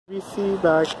We see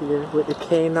back here with the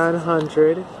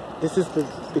K900. This is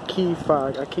the key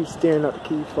fog. I keep staring at the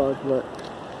key fog, but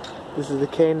this is the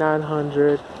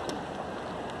K900.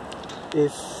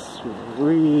 It's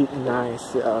really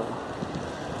nice.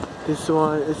 This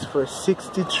one is for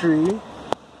 63.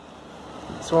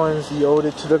 This one is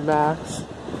loaded to the max.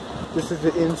 This is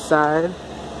the inside,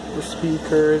 the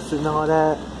speakers and all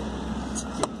that.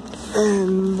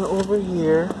 And over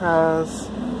here has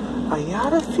a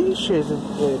lot of features in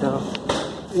here though.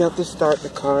 You have to start the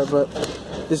car, but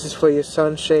this is for your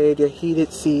sunshade, your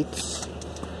heated seats,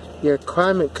 your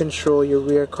climate control, your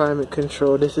rear climate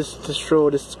control. This is to show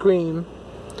the screen.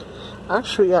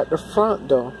 Actually at the front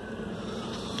though.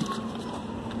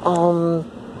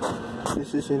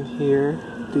 This is in here,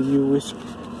 the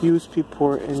USB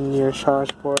port and your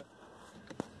charge port.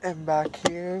 And back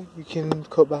here, you can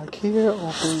go back here,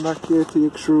 open back here to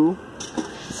your crew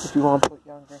if you want to put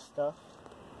younger stuff.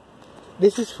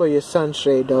 This is for your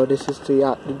sunshade though. This is to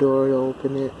out the door to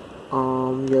open it.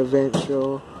 Your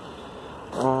ventral.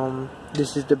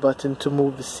 This is the button to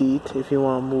move the seat if you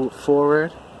want to move it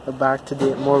forward or back to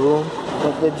get more room.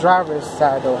 But the driver's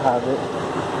side don't have it.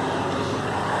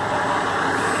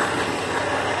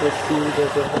 This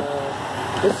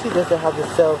seat doesn't have the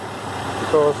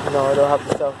self-closing. No, it don't have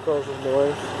the self-closing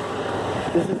doors.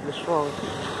 This is the trunk.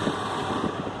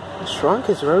 The trunk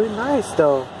is very nice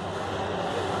though.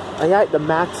 I like the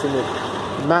mats in it.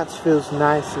 The mats feels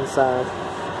nice inside.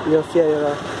 You'll see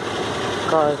other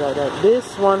cars like that.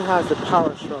 This one has a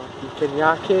power trunk. You can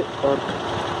yak it, or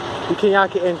you can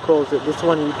yak it and close it. This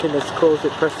one you can just close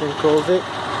it, press and close it.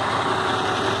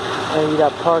 And you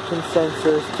got parking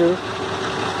sensors too.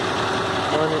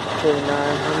 On it,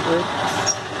 K900.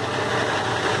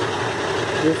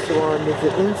 This one is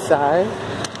the inside.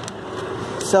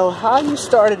 So how you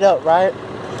start it up, right?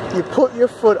 You put your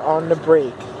foot on the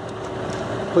brake.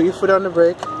 Put your foot on the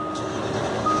brake.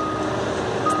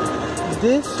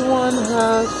 This one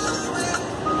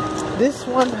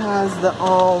has the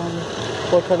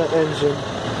what kind of engine?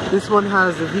 This one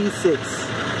has the V6.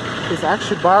 It's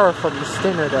actually borrowed from the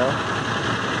Stinner though.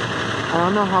 I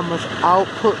don't know how much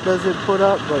output does it put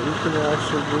up, but you can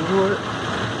actually Google it.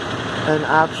 And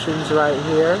options right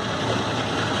here.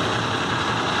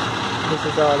 This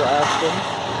is all the options.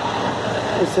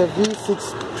 It's a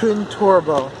V6 twin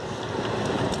turbo.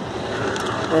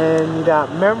 And you got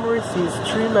memory seats,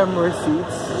 3 memory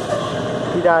seats.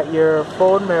 You got your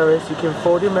fold mirrors. You can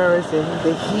fold your mirrors in.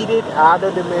 The heated,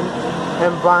 added them in,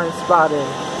 and blind spotting.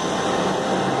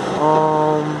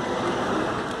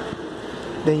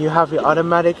 Then you have your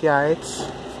automatic lights,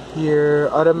 your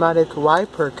automatic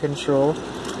wiper control,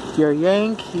 your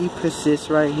yang keep assist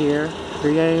right here.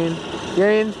 Your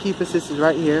yang keep assist is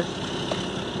right here.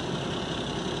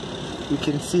 You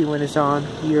can see when it's on.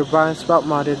 Your blind spot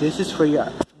monitor. This is for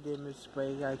your dim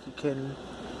display. Like you can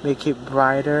make it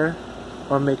brighter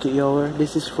or make it lower.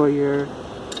 This is for your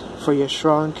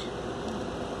shrunk,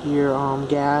 your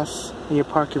gas, and your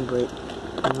parking brake.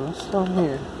 And what's down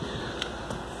here?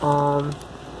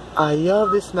 I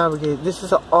love this navigation. This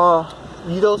is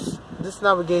this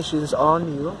navigation is all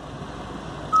new.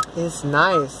 It's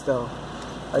nice though.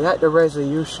 I like the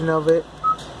resolution of it.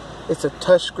 It's a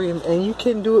touchscreen, and you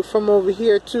can do it from over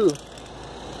here too.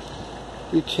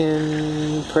 You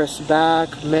can press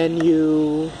back,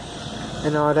 menu,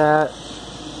 and all that.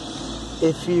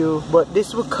 But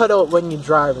this will cut out when you're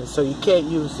driving, so you can't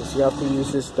use this. You have to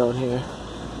use this down here.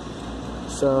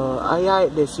 So I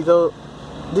like this.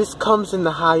 This comes in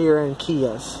the higher end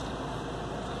Kias.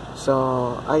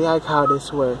 So I like how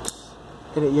this works.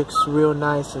 And it looks real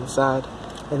nice inside.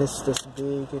 And it's just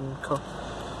big and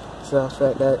stuff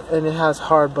like that. And it has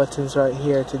hard buttons right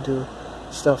here to do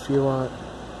stuff you want.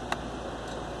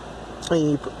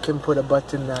 And you can put a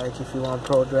button like if you want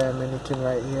to program anything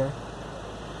right here.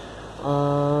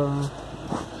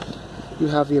 You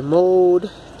have your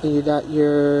mode. And you got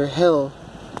your hill.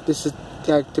 This is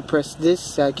like to press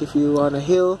this, like if you on a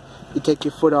hill, you take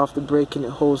your foot off the brake and it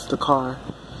holds the car.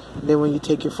 And then when you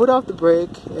take your foot off the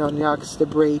brake, it unlocks the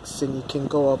brakes and you can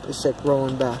go up instead of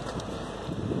rolling back.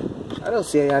 I don't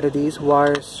see a lot of these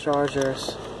wireless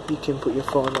chargers. You can put your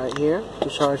phone right here to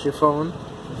charge your phone.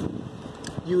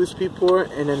 USB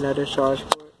port and another charge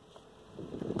port.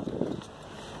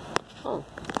 Oh,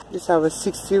 this have a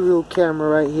 60 reel camera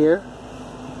right here.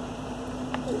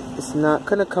 It's not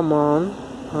gonna come on.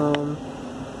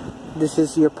 This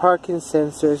is your parking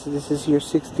sensors. This is your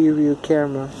 60 reel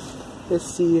camera. Let's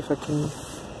see if I can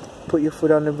put your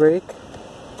foot on the brake.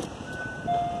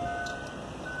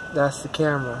 That's the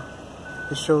camera.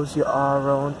 It shows you all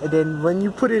around. And then when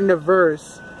you put it in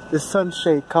reverse, the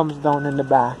sunshade comes down in the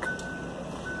back.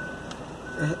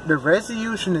 The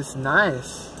resolution is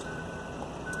nice.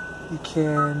 You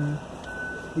can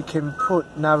put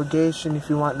navigation if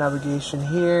you want navigation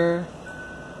here.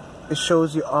 It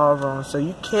shows you all around, so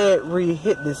you can't really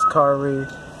hit this car really,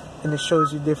 and it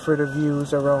shows you different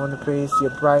views around the place,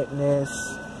 your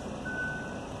brightness,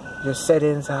 your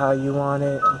settings, how you want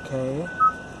it. Okay,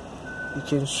 you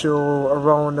can show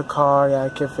around the car,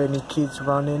 like if any kids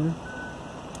running.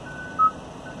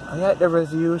 I like the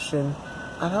resolution.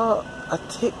 I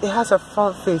think it has a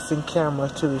front-facing camera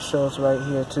too. It shows right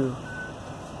here too.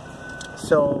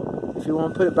 So if you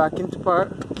want to put it back into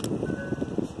park,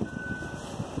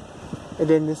 and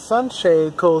then the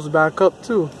sunshade goes back up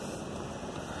too.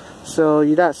 So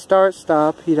you got start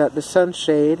stop. You got the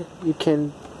sunshade. You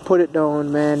can put it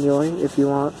down manually if you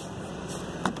want.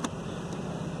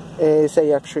 It's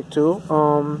electric too.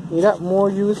 You got more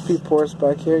USB ports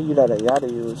back here. You got a lot of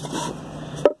USB.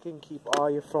 You can keep all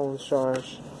your phones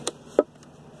charged.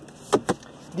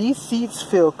 These seats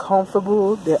feel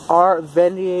comfortable. They are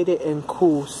ventilated and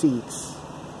cool seats.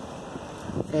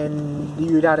 And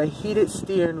you got a heated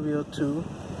steering wheel too,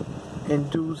 and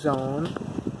dual zone.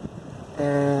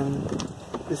 And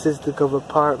this is the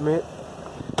compartment.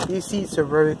 These seats are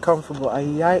very comfortable. I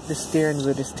like the steering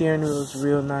wheel. The steering wheel is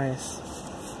real nice.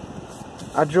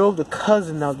 I drove the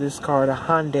cousin of this car, the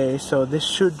Hyundai, so this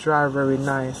should drive very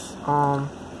nice.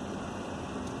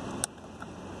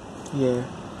 Yeah.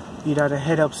 You got a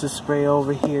head-up display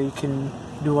over here. You can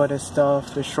do other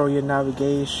stuff to show your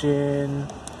navigation,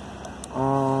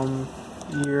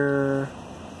 your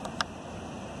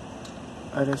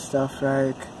other stuff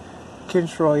like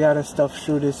control your other stuff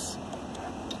through this.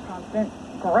 Constant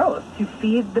growth to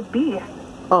feed the beast.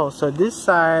 Oh, so this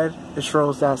side it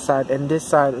shows that side, and this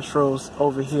side it shows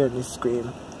over here in the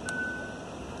screen.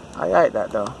 I like that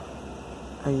though.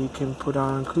 And you can put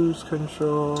on cruise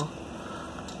control.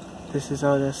 This is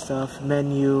other stuff,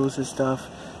 menus and stuff,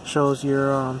 shows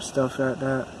your stuff like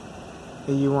that.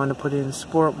 And you want to put it in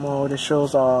sport mode, it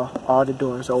shows all the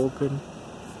doors open.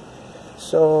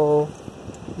 So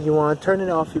you want to turn it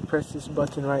off, you press this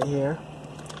button right here.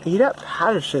 And you got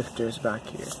paddle shifters back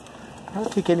here. I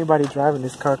don't think anybody driving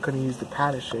this car could use the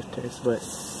paddle shifters, but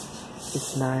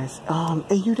it's nice.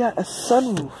 And you got a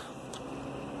sunroof.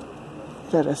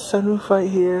 You got a sunroof right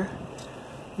here.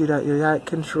 You got your light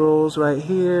controls right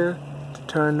here to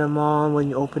turn them on when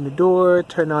you open the door,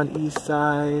 turn on east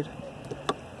side.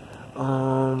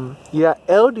 You got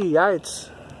LD lights.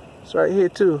 It's right here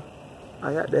too.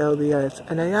 I got the LD lights.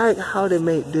 And I like how they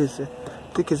make this. I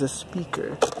think it's a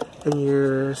speaker. And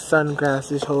your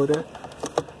sunglasses holder.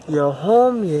 Your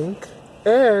home link.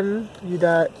 And you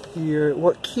got your,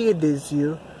 what Kia gives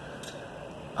you.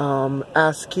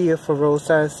 Ask Kia for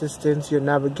roadside assistance, your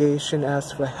navigation,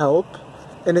 ask for help.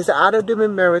 And it's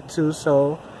auto-dimming mirror too,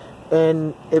 so,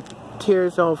 and it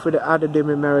tears off for the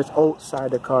auto-dimming mirrors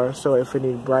outside the car, so if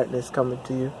any brightness coming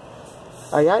to you.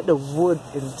 I like the wood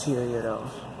interior though.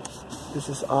 This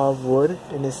is all wood,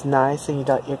 and it's nice, and you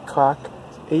got your clock.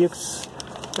 It looks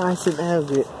nice and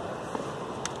elegant.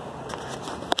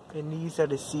 And these are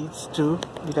the seats too.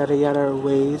 You got a lot of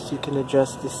ways you can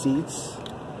adjust the seats.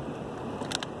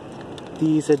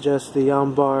 These adjust the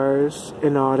bars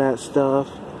and all that stuff.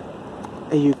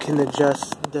 And you can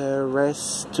adjust the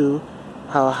rest to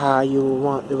how high you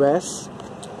want the rest.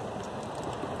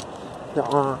 The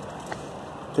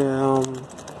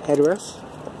headrest.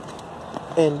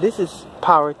 And this is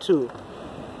power too.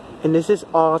 And this is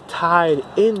all tied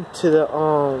into the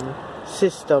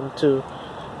system too.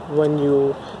 When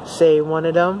you say one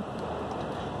of them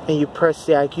and you press,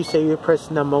 like you say you press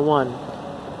number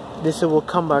 1, this will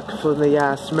come back from the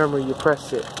last memory you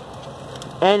press it.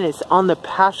 And it's on the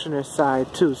passenger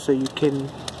side too, so you can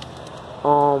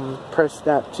press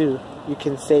that too. You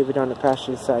can save it on the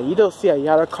passenger side. You don't see a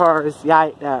lot of cars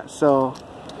like that, so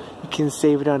you can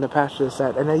save it on the passenger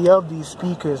side. And I love these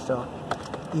speakers though.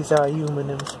 These are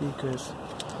aluminum speakers.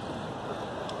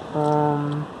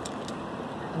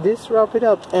 This wrap it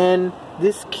up. And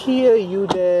this Kia, you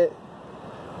get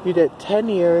 10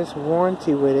 years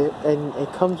warranty with it, and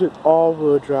it comes with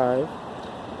all-wheel drive.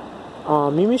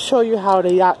 Let me show you how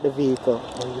they yacht the vehicle.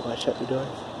 Oh, you gotta shut the doors.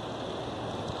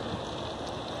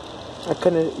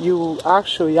 You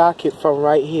actually yacht it from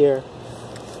right here.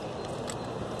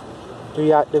 You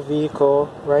yacht the vehicle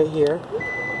right here,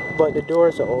 but the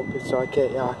doors are open, so I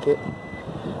can't yacht it.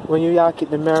 When you yacht it,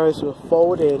 the mirrors will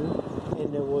fold in,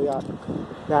 and then we'll yacht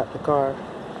the car.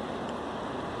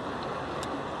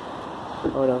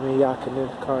 Hold on, I'm yachting the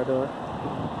car door.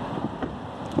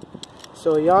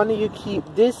 So y'all need to keep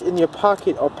this in your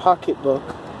pocket or pocketbook.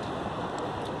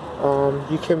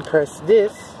 You can press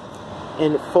this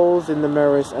and it folds in the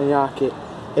mirrors and lock it.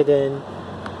 And then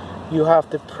you have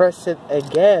to press it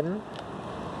again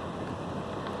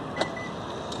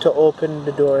to open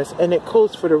the doors, and it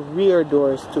goes for the rear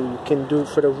doors too. You can do it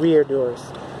for the rear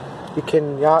doors. You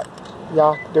can lock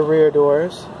the rear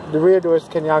doors. The rear doors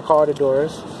can lock all the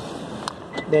doors.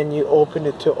 Then you open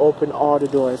it to open all the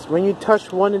doors. When you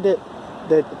touch one of the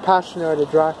passenger or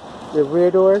the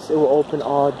rear doors, it will open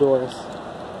all doors.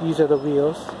 These are the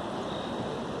wheels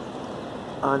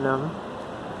on them.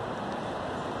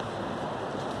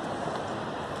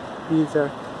 These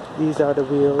are the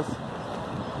wheels.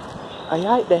 I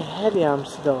like the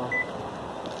headlamps though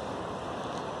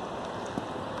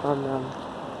on them.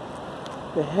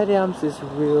 The headlamps is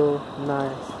real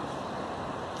nice.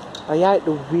 I like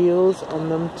the wheels on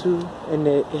them too, and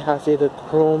it has the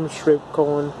chrome strip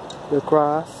going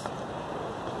across.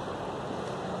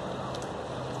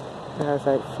 It has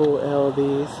like full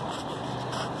LEDs,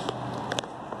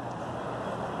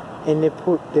 and they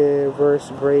put the reverse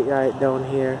brake light down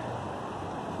here.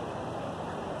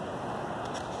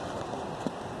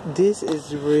 This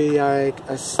is really like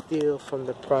a steal from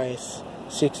the price,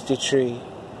 $63.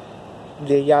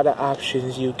 The other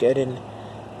options you get in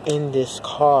this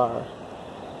car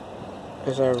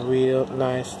is a real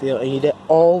nice deal, and you get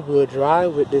all-wheel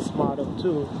drive with this model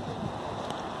too.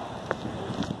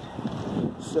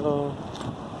 So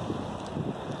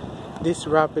this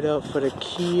wrap it up for the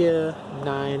Kia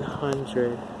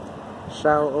 900.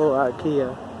 Shout out at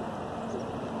Kia.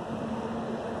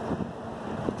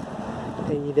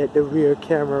 And you get the rear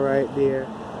camera right there.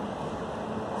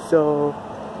 So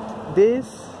this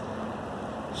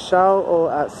shout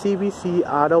out at CBC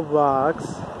Auto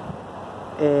Vlogs,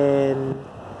 and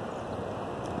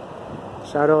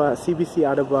shout out at CBC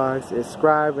Auto Vlogs.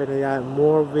 Subscribe, and I got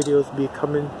more videos be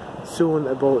coming soon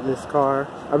about this car.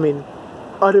 I mean,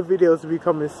 other videos will be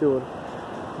coming soon.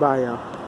 Bye y'all.